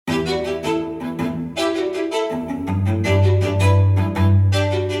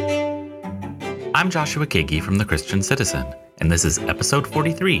I'm Joshua Kagi from The Christian Citizen, and this is episode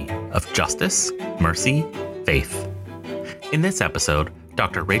 43 of Justice, Mercy, Faith. In this episode,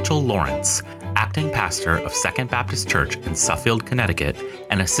 Dr. Rachel Lawrence, acting pastor of Second Baptist Church in Suffield, Connecticut,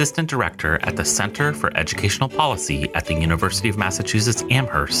 and assistant director at the Center for Educational Policy at the University of Massachusetts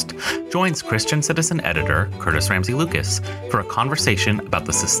Amherst, joins Christian Citizen editor Curtis Ramsey Lucas for a conversation about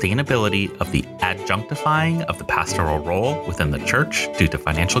the sustainability of the adjunctifying of the pastoral role within the church due to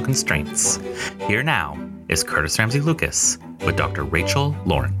financial constraints. Here now is Curtis Ramsey Lucas with Dr. Rachel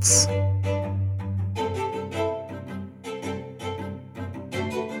Lawrence.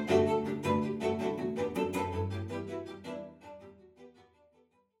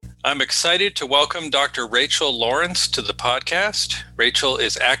 I'm excited to welcome Dr. Rachel Lawrence to the podcast. Rachel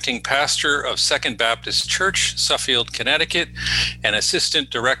is acting pastor of Second Baptist Church, Suffield, Connecticut, and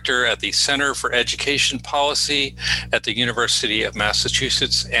assistant director at the Center for Education Policy at the University of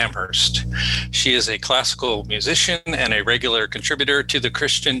Massachusetts Amherst. She is a classical musician and a regular contributor to The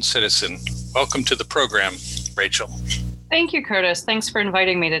Christian Citizen. Welcome to the program, Rachel. Thank you, Curtis. Thanks for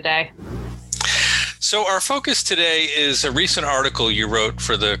inviting me today. So our focus today is a recent article you wrote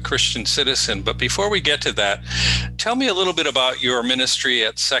for The Christian Citizen. But before we get to that, tell me a little bit about your ministry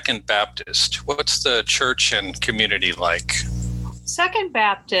at Second Baptist. What's the church and community like? Second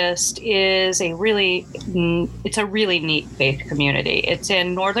Baptist is a really neat faith community. It's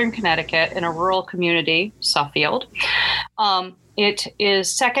in northern Connecticut in a rural community, Suffield. It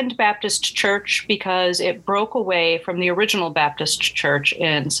is Second Baptist Church because it broke away from the original Baptist church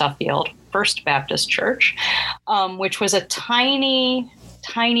in Suffield, First Baptist Church, which was a tiny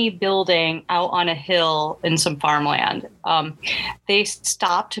building out on a hill in some farmland. They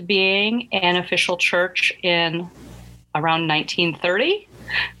stopped being an official church in around 1930.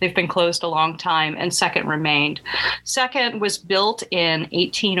 They've been closed a long time, and Second remained. Second was built in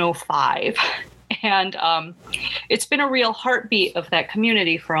 1805. And it's been a real heartbeat of that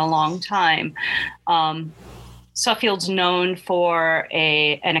community for a long time. Suffield's known for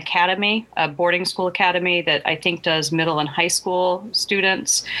an academy, a boarding school academy that I think does middle and high school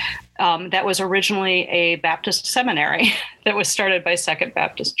students. That was originally a Baptist seminary that was started by Second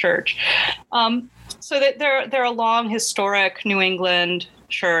Baptist Church. So that they're a long, historic New England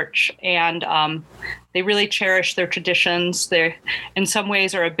church, and they really cherish their traditions. They, in some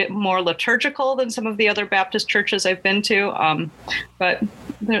ways, are a bit more liturgical than some of the other Baptist churches I've been to, but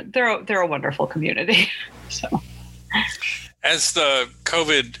they're a wonderful community. So, as the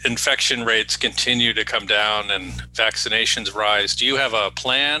COVID infection rates continue to come down and vaccinations rise, do you have a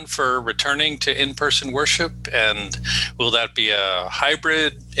plan for returning to in-person worship? And will that be a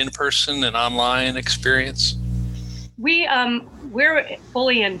hybrid in-person and online experience? We're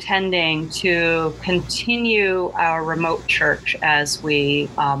fully intending to continue our remote church as we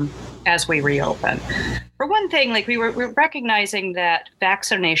reopen. For one thing, we're recognizing that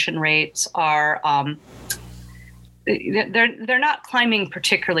vaccination rates are they're not climbing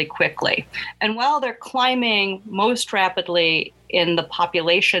particularly quickly, and while they're climbing most rapidly in the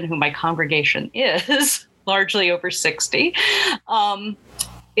population who my congregation is, largely over 60.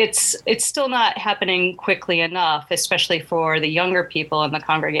 It's still not happening quickly enough, especially for the younger people in the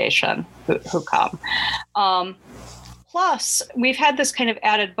congregation who come. Plus, we've had this kind of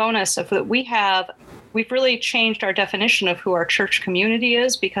added bonus of that we've really changed our definition of who our church community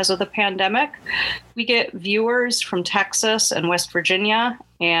is because of the pandemic. We get viewers from Texas and West Virginia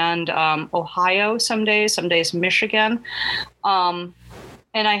and Ohio some days Michigan.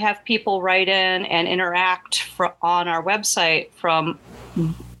 And I have people write in and interact on our website from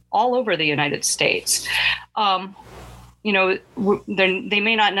all over the United States. They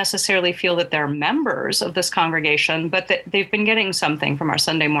may not necessarily feel that they're members of this congregation, but they've been getting something from our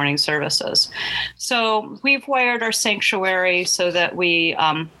Sunday morning services. So we've wired our sanctuary so that we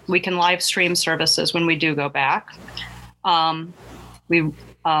can live stream services when we do go back. We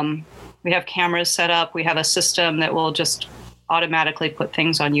have cameras set up. We have a system that will just automatically put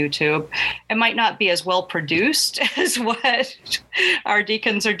things on YouTube. It might not be as well produced as what our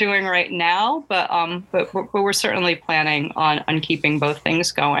deacons are doing right now, but we're certainly planning on keeping both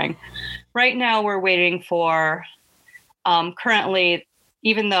things going. Right now, we're waiting for, currently,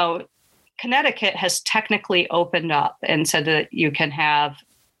 even though Connecticut has technically opened up and said that you can have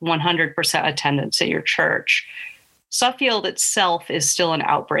 100% attendance at your church, Suffield itself is still in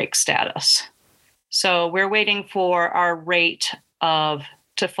outbreak status. So we're waiting for our rate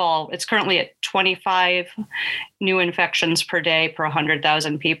to fall. It's currently at 25 new infections per day per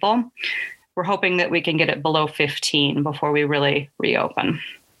 100,000 people. We're hoping that we can get it below 15 before we really reopen.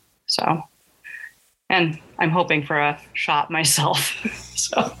 So, and I'm hoping for a shot myself.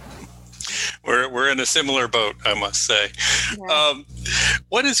 So. We're in a similar boat, I must say. Yeah.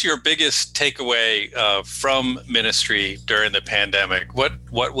 What is your biggest takeaway from ministry during the pandemic? What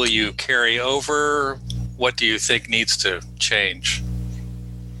will you carry over? What do you think needs to change?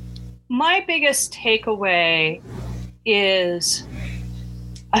 My biggest takeaway is,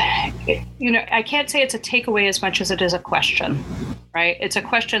 I can't say it's a takeaway as much as it is a question, right? It's a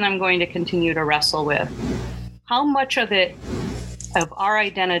question I'm going to continue to wrestle with. How much of our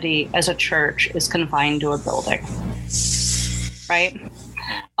identity as a church is confined to a building, right?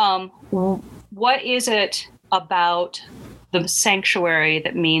 What is it about the sanctuary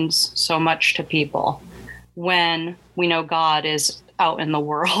that means so much to people when we know God is out in the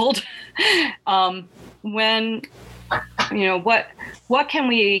world? What can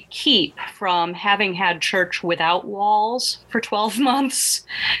we keep from having had church without walls for 12 months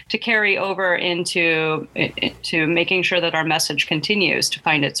to carry over into making sure that our message continues to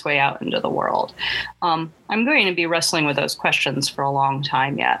find its way out into the world? I'm going to be wrestling with those questions for a long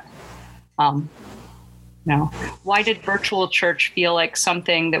time yet. Why did virtual church feel like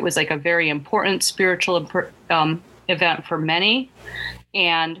something that was like a very important spiritual event for many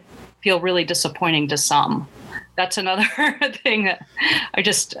and feel really disappointing to some? That's another thing that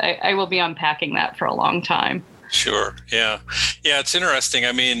I will be unpacking that for a long time. Sure. Yeah. It's interesting.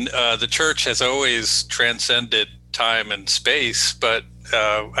 I mean, the church has always transcended time and space, but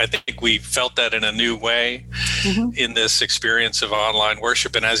I think we felt that in a new way in this experience of online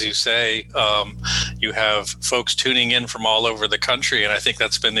worship. And as you say, you have folks tuning in from all over the country. And I think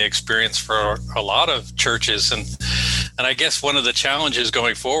that's been the experience for a lot of churches. And I guess one of the challenges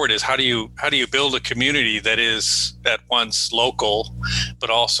going forward is how do you build a community that is at once local, but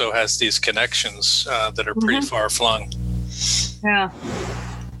also has these connections that are pretty far flung? Yeah,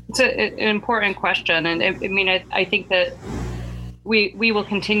 it's an important question, and I think that we will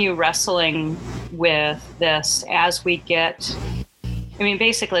continue wrestling with this as we get.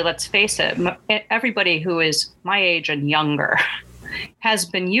 Basically, let's face it, everybody who is my age and younger has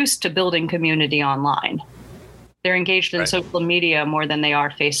been used to building community online. They're engaged in social media more than they are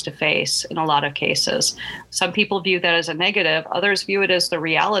face-to-face in a lot of cases. Some people view that as a negative. Others view it as the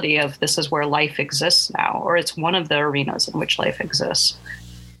reality of this is where life exists now, or it's one of the arenas in which life exists.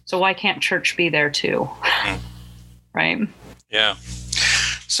 So why can't church be there too? Right? Yeah.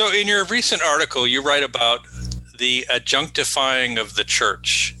 So in your recent article, you write about the adjunctifying of the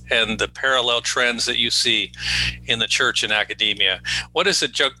church and the parallel trends that you see in the church and academia. What does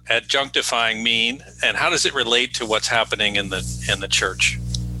adjunctifying mean, and how does it relate to what's happening in the church?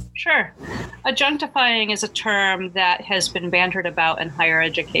 Sure. Adjunctifying is a term that has been bantered about in higher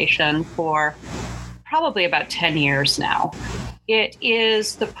education for probably about 10 years now. It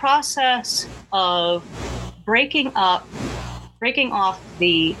is the process of breaking off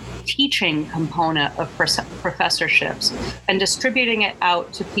the teaching component of professorships and distributing it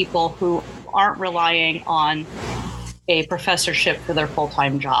out to people who aren't relying on a professorship for their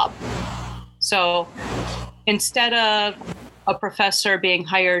full-time job. So instead of a professor being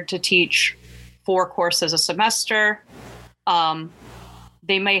hired to teach 4 courses a semester,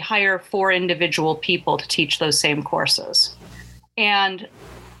 they may hire 4 individual people to teach those same courses. And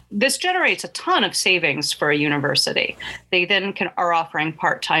this generates a ton of savings for a university. They then are offering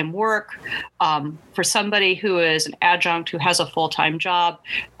part-time work. For somebody who is an adjunct who has a full-time job,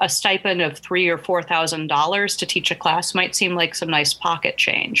 a stipend of $3,000 or $4,000 to teach a class might seem like some nice pocket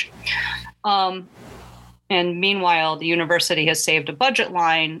change. And meanwhile, the university has saved a budget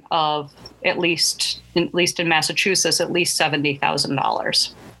line of at least in Massachusetts, at least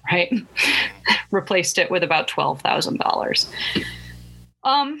 $70,000, right? Replaced it with about $12,000.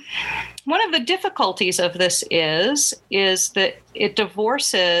 One of the difficulties of this is that it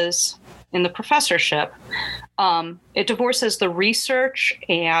divorces, in the professorship, it divorces the research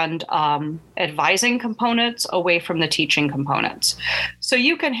and advising components away from the teaching components. So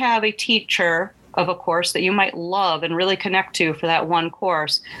you can have a teacher of a course that you might love and really connect to for that one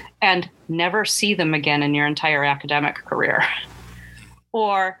course and never see them again in your entire academic career.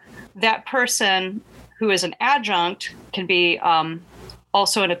 Or that person who is an adjunct can be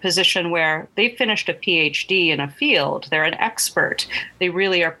also in a position where they've finished a PhD in a field, they're an expert, they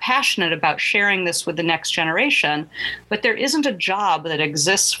really are passionate about sharing this with the next generation, but there isn't a job that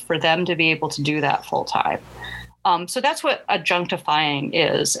exists for them to be able to do that full time. So that's what adjunctifying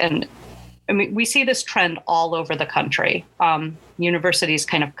is. And we see this trend all over the country. Universities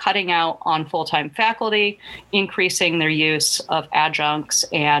kind of cutting out on full-time faculty, increasing their use of adjuncts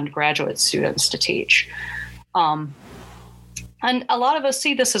and graduate students to teach. And a lot of us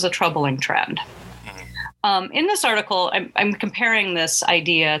see this as a troubling trend. In this article, I'm comparing this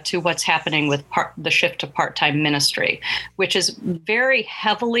idea to what's happening with the shift to part-time ministry, which is very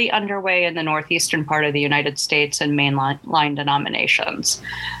heavily underway in the northeastern part of the United States and mainline denominations.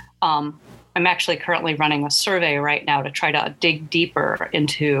 I'm actually currently running a survey right now to try to dig deeper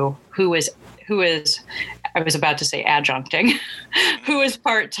into who is I was about to say adjuncting, who is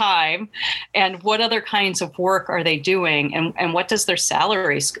part-time, and what other kinds of work are they doing, and what does their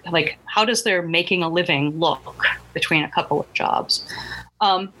salaries, like how does their making a living look between a couple of jobs?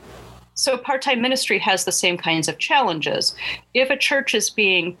 So part-time ministry has the same kinds of challenges. If a church is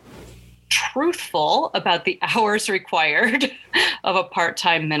being truthful about the hours required of a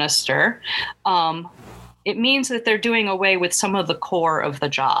part-time minister, it means that they're doing away with some of the core of the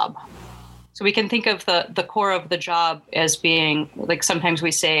job. So we can think of the core of the job as being, like sometimes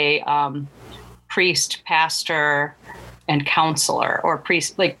we say priest, pastor, and counselor, or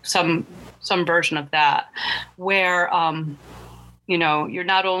priest, like some version of that, where you're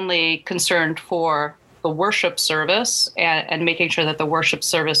not only concerned for the worship service and making sure that the worship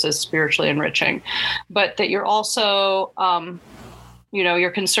service is spiritually enriching, but that you're also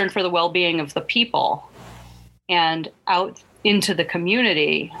you're concerned for the well-being of the people and out into the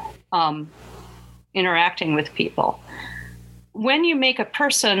community. Interacting with people. When you make a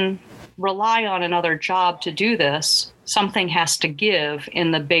person rely on another job to do this, something has to give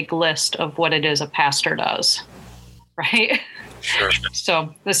in the big list of what it is a pastor does, right? Sure.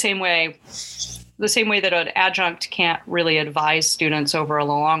 So the same way that an adjunct can't really advise students over a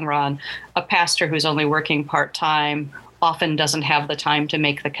long run, a pastor who's only working part-time often doesn't have the time to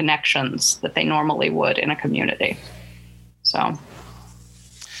make the connections that they normally would in a community. So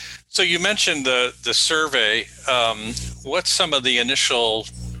you mentioned the survey. What's some of the initial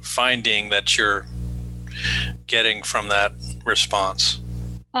finding that you're getting from that response?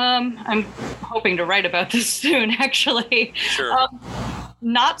 I'm hoping to write about this soon, actually. Sure.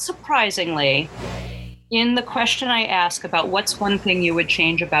 Not surprisingly, in the question I ask about what's one thing you would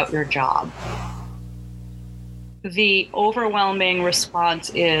change about your job, the overwhelming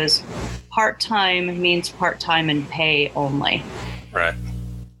response is part-time means part-time and pay only. Right.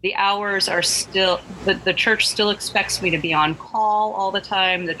 The hours are still, the church still expects me to be on call all the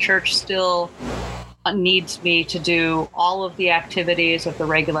time. The church still needs me to do all of the activities of the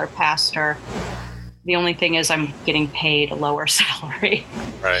regular pastor. The only thing is I'm getting paid a lower salary.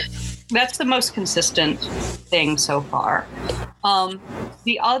 Right. That's the most consistent thing so far.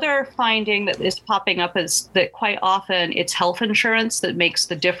 The other finding that is popping up is that quite often it's health insurance that makes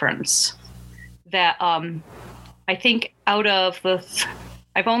the difference. That I think out of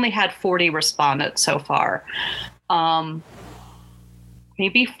I've only had 40 respondents so far.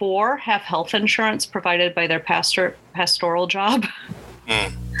 Maybe 4 have health insurance provided by their pastoral job.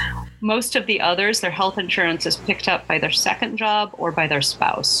 Most of the others, their health insurance is picked up by their second job or by their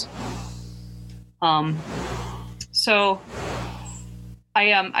spouse. So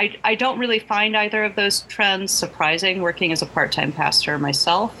I don't really find either of those trends surprising working as a part-time pastor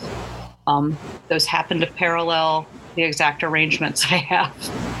myself. Those happen to parallel the exact arrangements I have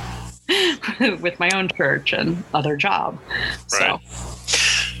with my own church and other job. Right.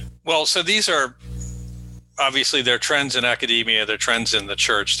 Well, so these are obviously they're trends in academia, they're trends in the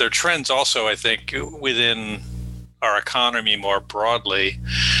church, they're trends also, I think, within our economy more broadly.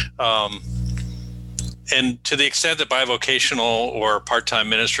 And to the extent that bivocational or part-time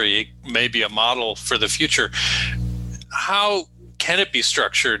ministry may be a model for the future, how can it be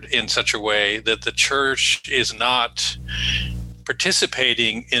structured in such a way that the church is not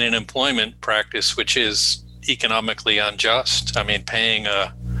participating in an employment practice which is economically unjust? I mean, paying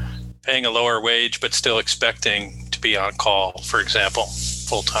a lower wage but still expecting to be on call, for example,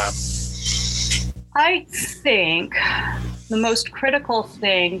 full-time. I think the most critical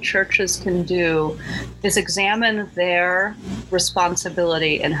thing churches can do is examine their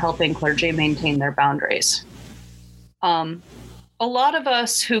responsibility in helping clergy maintain their boundaries. A lot of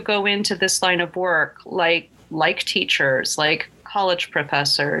us who go into this line of work, like teachers, like college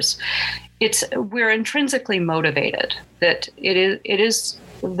professors, we're intrinsically motivated that it is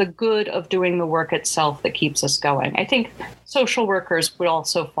the good of doing the work itself that keeps us going. I think social workers would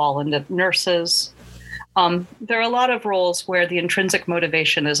also fall into nurses. There are a lot of roles where the intrinsic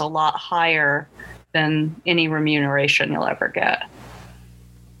motivation is a lot higher than any remuneration you'll ever get.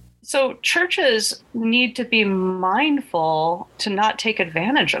 So churches need to be mindful to not take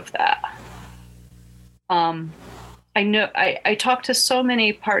advantage of that. I know I talk to so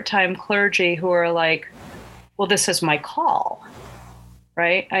many part-time clergy who are like, well, this is my call,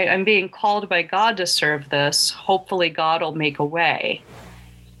 right? I'm being called by God to serve this. Hopefully God will make a way.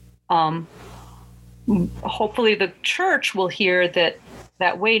 hopefully the church will hear that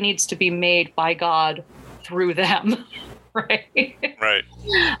that way needs to be made by God through them, right? Right.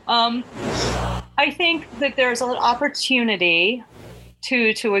 I think that there's an opportunity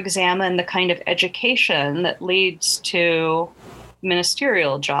to examine the kind of education that leads to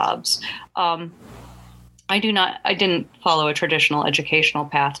ministerial jobs. I didn't follow a traditional educational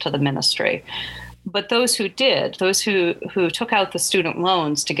path to the ministry, but those who did, those who took out the student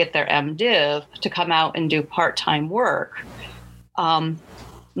loans to get their MDiv to come out and do part-time work,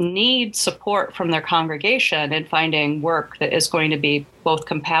 need support from their congregation in finding work that is going to be both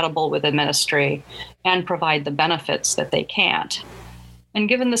compatible with the ministry and provide the benefits that they can't. And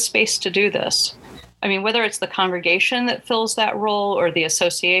given the space to do this, I mean, whether it's the congregation that fills that role or the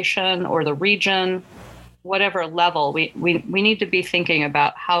association or the region, whatever level, we need to be thinking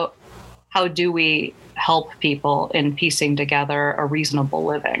about how do we help people in piecing together a reasonable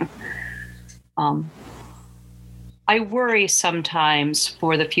living. I worry sometimes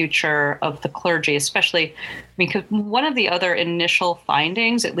for the future of the clergy, especially because one of the other initial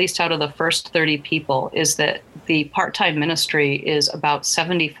findings, at least out of the first 30 people, is that the part-time ministry is about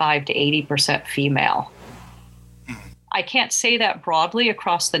 75 to 80% female. I can't say that broadly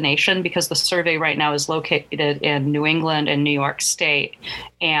across the nation because the survey right now is located in New England and New York State.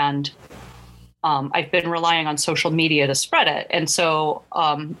 And I've been relying on social media to spread it. And so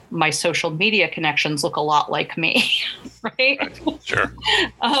my social media connections look a lot like me, right? Sure.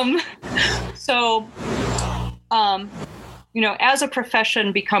 As a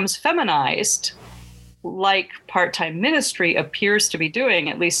profession becomes feminized, like part-time ministry appears to be doing,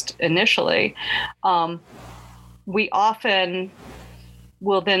 at least initially, we often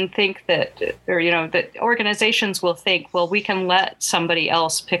will then think that organizations will think, well, we can let somebody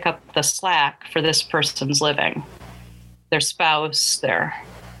else pick up the slack for this person's living, their spouse, the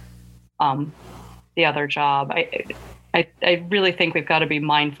other job. I really think we've got to be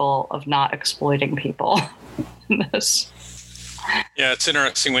mindful of not exploiting people in this. Yeah, it's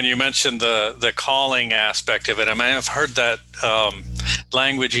interesting when you mentioned the calling aspect of it. I mean, I've heard that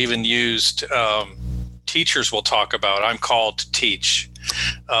language even used. Teachers will talk about, I'm called to teach.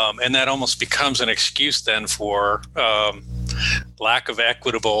 And that almost becomes an excuse then for lack of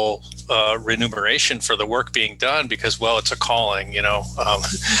equitable remuneration for the work being done because, well, it's a calling,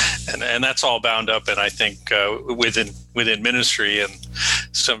 and that's all bound up in, I think, within ministry and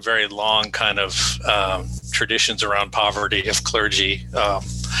some very long kind of traditions around poverty of clergy,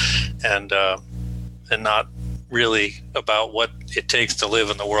 and not really about what it takes to live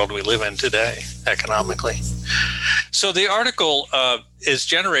in the world we live in today economically. So the article has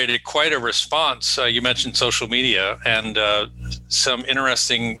generated quite a response. You mentioned social media and some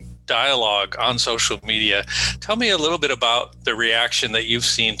interesting dialogue on social media. Tell me a little bit about the reaction that you've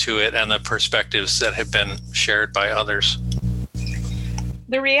seen to it and the perspectives that have been shared by others.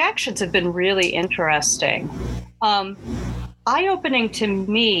 The reactions have been really interesting. Eye-opening to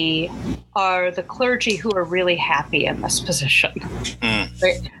me are the clergy who are really happy in this position.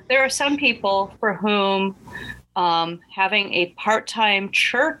 Right? There are some people for whom having a part-time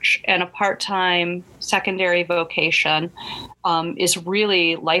church and a part-time secondary vocation is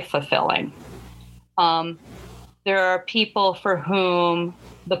really life-fulfilling. There are people for whom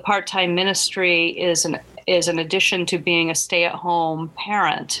the part-time ministry is an addition to being a stay-at-home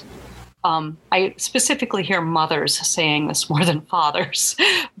parent. I specifically hear mothers saying this more than fathers,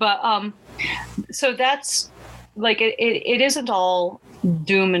 but so that's like it isn't all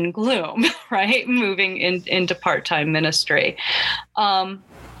doom and gloom, right? Moving into part-time ministry.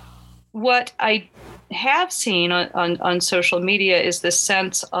 What I have seen on social media is this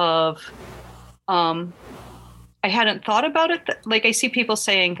sense of I hadn't thought about it. Like I see people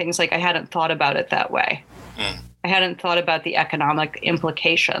saying things like, I hadn't thought about it that way. I hadn't thought about the economic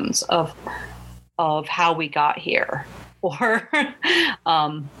implications of how we got here, or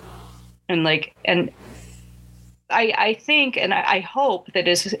I think and I hope that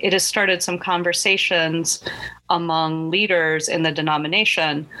it has started some conversations among leaders in the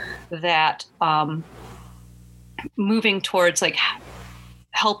denomination that moving towards like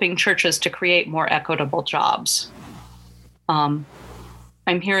helping churches to create more equitable jobs. I'm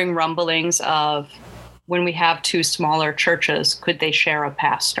hearing rumblings of, when we have two smaller churches, could they share a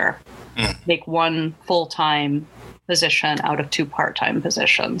pastor? Make one full-time position out of two part-time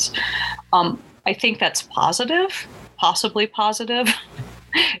positions. I think that's positive, possibly positive.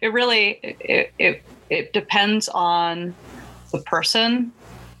 It really, it depends on the person,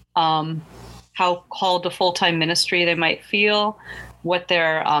 how called to full-time ministry they might feel, what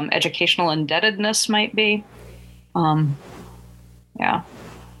their educational indebtedness might be. Yeah.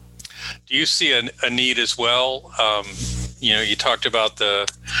 Do you see a need as well? You talked about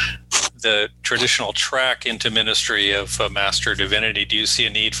the traditional track into ministry of Master of Divinity. Do you see a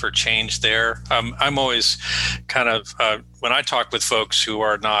need for change there? I'm always kind of, when I talk with folks who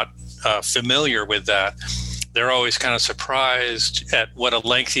are not familiar with that, they're always kind of surprised at what a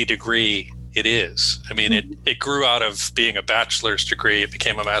lengthy degree it is. I mean, it grew out of being a bachelor's degree. It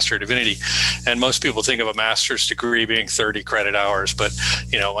became a Master of Divinity. And most people think of a master's degree being 30 credit hours. But,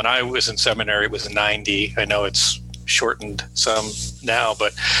 when I was in seminary, it was 90. I know it's shortened some now,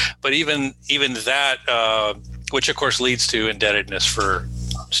 but even that, which of course leads to indebtedness for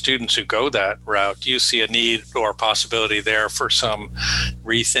students who go that route. Do you see a need or possibility there for some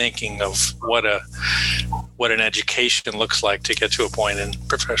rethinking of what an education looks like to get to a point in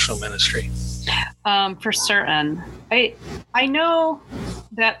professional ministry? For certain. I know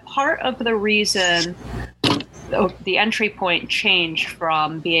that part of the reason the entry point changed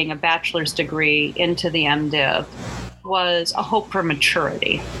from being a bachelor's degree into the MDiv was a hope for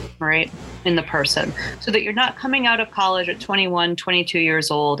maturity, right, in the person, so that you're not coming out of college at 21, 22 years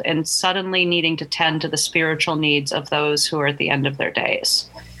old and suddenly needing to tend to the spiritual needs of those who are at the end of their days.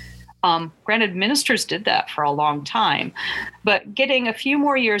 Granted, ministers did that for a long time, but getting a few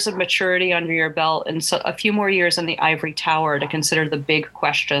more years of maturity under your belt and a few more years in the ivory tower to consider the big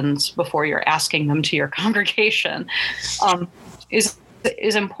questions before you're asking them to your congregation is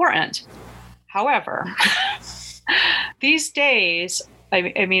important. However, these days,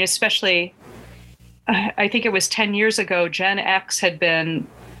 I mean, especially, I think it was 10 years ago, Gen X had been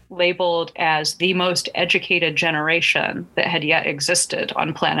labeled as the most educated generation that had yet existed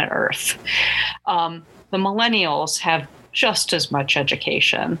on planet Earth. The millennials have just as much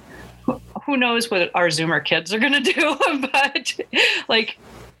education. Who knows what our Zoomer kids are going to do, but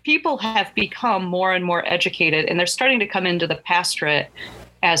people have become more and more educated, and they're starting to come into the pastorate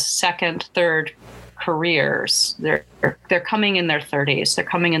as second, third careers. They're coming in their 30s. They're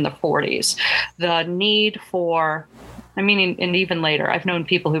coming in the 40s. The need for, and even later, I've known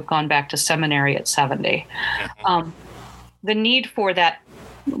people who've gone back to seminary at 70. The need for that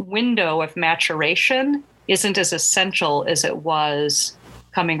window of maturation isn't as essential as it was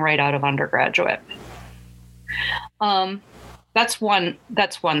coming right out of undergraduate. That's one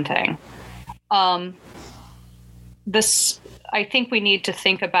thing. I think we need to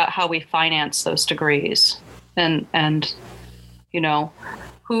think about how we finance those degrees and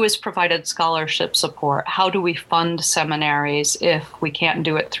who has provided scholarship support? How do we fund seminaries if we can't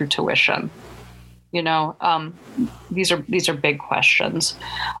do it through tuition? These are big questions.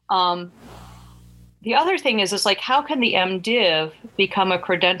 The other thing is how can the MDiv become a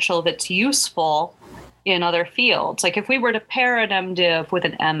credential that's useful in other fields? If we were to pair an MDiv with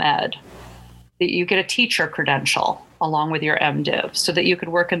an MEd, that you get a teacher credential along with your MDiv so that you could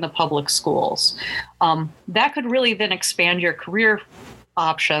work in the public schools. That could really then expand your career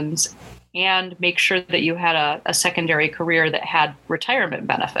options and make sure that you had a secondary career that had retirement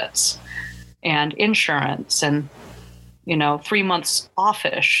benefits and insurance and 3 months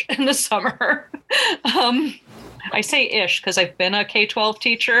off-ish in the summer. I say ish because I've been a K-12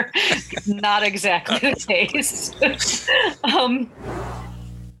 teacher, not exactly the case.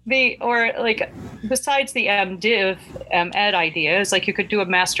 Besides the MDiv, MEd ideas, you could do a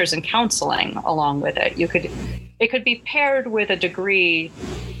master's in counseling along with it. It could be paired with a degree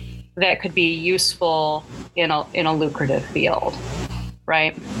that could be useful in a lucrative field,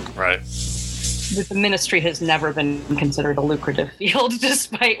 right? Right. The ministry has never been considered a lucrative field,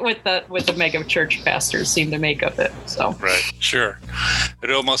 despite what the mega church pastors seem to make of it. So right, sure,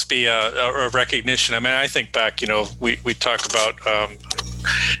 it'd almost be a recognition. I think back, we talk about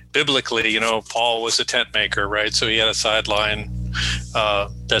biblically, Paul was a tent maker, right? So he had a sideline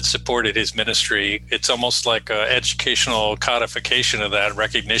that supported his ministry. It's almost like an educational codification of that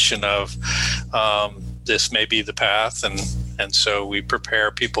recognition of this may be the path, and so we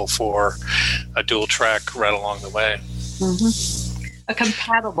prepare people for a dual track right along the way. Mm-hmm. A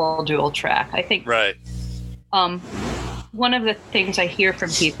compatible dual track, I think. Right. One of the things I hear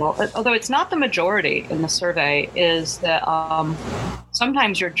from people, although it's not the majority in the survey, is that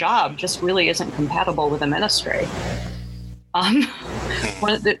sometimes your job just really isn't compatible with a ministry.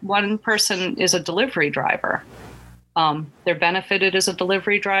 One person is a delivery driver. They're benefited as a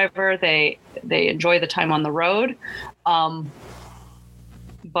delivery driver. They enjoy the time on the road,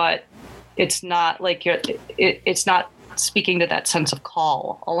 but it's not it's not speaking to that sense of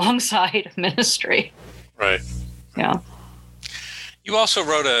call alongside ministry. Right. Yeah. You also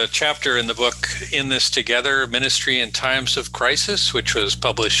wrote a chapter in the book, In This Together, Ministry in Times of Crisis, which was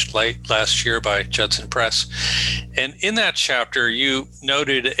published late last year by Judson Press. And in that chapter, you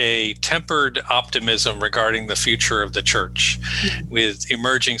noted a tempered optimism regarding the future of the church, with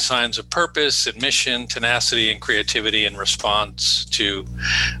emerging signs of purpose and mission, tenacity and creativity in response to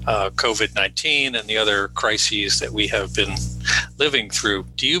COVID-19 and the other crises that we have been living through.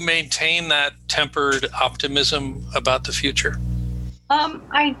 Do you maintain that tempered optimism about the future?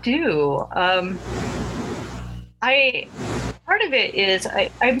 I do. Part of it is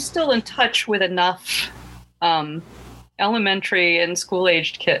I'm still in touch with enough elementary and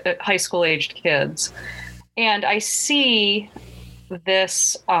high school aged kids, and I see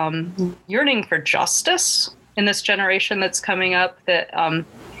this yearning for justice in this generation that's coming up that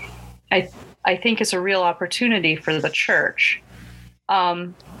I think is a real opportunity for the church.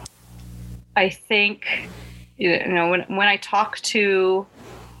 I think, when I talk to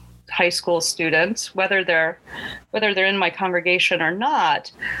high school students, whether they're in my congregation or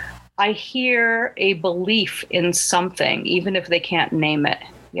not, I hear a belief in something, even if they can't name it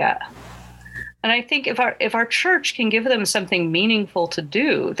yet. And I think if our church can give them something meaningful to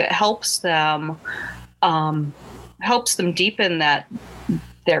do that helps them deepen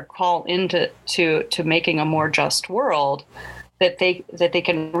their call into making a more just world, that they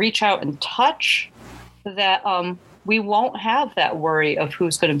can reach out and touch, that we won't have that worry of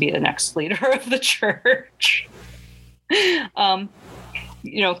who's going to be the next leader of the church. Can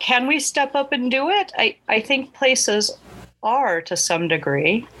we step up and do it? I think places are to some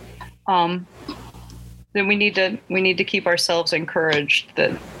degree. Then we need to keep ourselves encouraged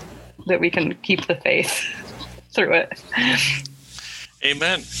that we can keep the faith through it.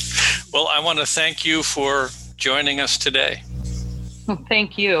 Amen. Well, I want to thank you for joining us today. Well,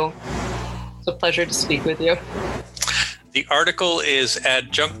 thank you. It's a pleasure to speak with you. The article is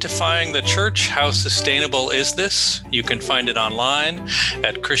Adjunctifying the Church, How Sustainable Is This? You can find it online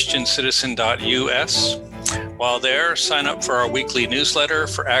at christiancitizen.us. While there, sign up for our weekly newsletter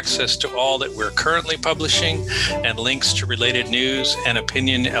for access to all that we're currently publishing and links to related news and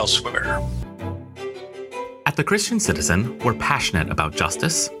opinion elsewhere. At The Christian Citizen, we're passionate about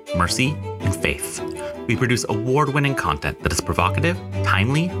justice, mercy, and faith. We produce award-winning content that is provocative,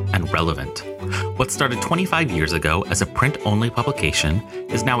 timely, and relevant. What started 25 years ago as a print-only publication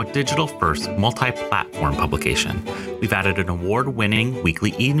is now a digital-first, multi-platform publication. We've added an award-winning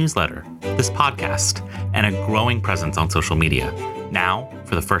weekly e-newsletter, this podcast, and a growing presence on social media. Now,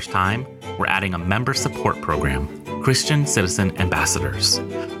 for the first time, we're adding a member support program, Christian Citizen Ambassadors.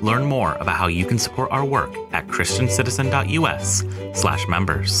 Learn more about how you can support our work at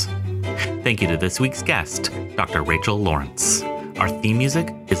christiancitizen.us/members. Thank you to this week's guest, Dr. Rachel Lawrence. Our theme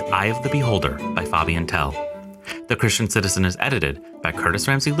music is Eye of the Beholder by Fabian Tell. The Christian Citizen is edited by Curtis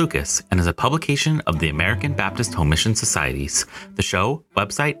Ramsey Lucas and is a publication of the American Baptist Home Mission Societies. The show,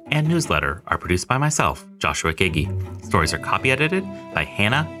 website, and newsletter are produced by myself, Joshua Kagi. Stories are copy edited by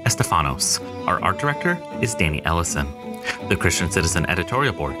Hannah Estefanos. Our art director is Danny Ellison. The Christian Citizen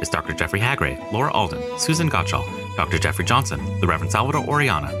editorial board is Dr. Jeffrey Hagrave, Laura Alden, Susan Gottschall, Dr. Jeffrey Johnson, the Reverend Salvador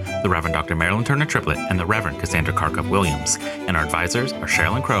Oriana, the Reverend Dr. Marilyn Turner Triplett, and the Reverend Cassandra Karkov Williams. And our advisors are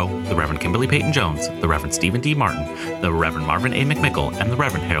Sherilyn Crow, the Reverend Kimberly Peyton Jones, the Reverend Stephen D. Martin, the Reverend Marvin A. McMickle, and the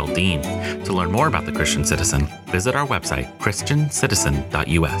Reverend Harold Dean. To learn more about the Christian Citizen, visit our website,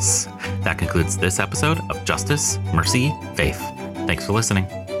 christiancitizen.us. That concludes this episode of Justice, Mercy, Faith. Thanks for listening.